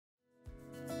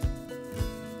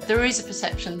There is a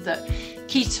perception that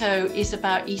keto is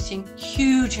about eating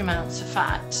huge amounts of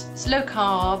fat. It's low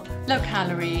carb, low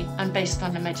calorie, and based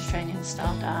on a Mediterranean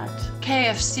style diet.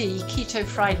 KFC, keto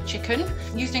fried chicken,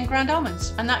 using ground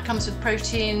almonds. And that comes with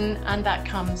protein, and that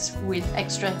comes with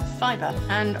extra fiber.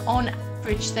 And on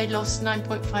average, they lost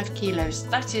 9.5 kilos.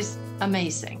 That is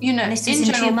amazing. You know, and this is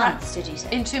in 2 months, did you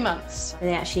say? In 2 months.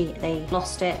 They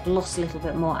lost a little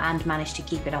bit more and managed to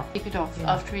keep it off. Keep it off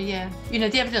after a year. You know,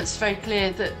 the evidence is very clear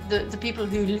that the people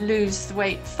who lose the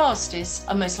weight fastest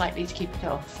are most likely to keep it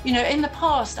off. You know, in the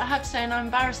past, I have to say, and I'm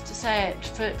embarrassed to say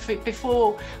it,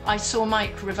 before I saw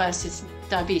Mike reverse his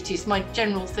diabetes, my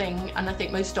general thing, and I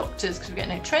think most doctors, because we get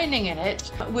no training in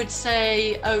it, would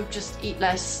say, oh, just eat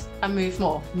less and move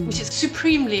more, which is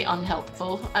supremely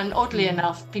unhelpful. And oddly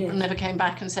enough, people never came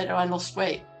back and said, oh, I lost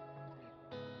weight.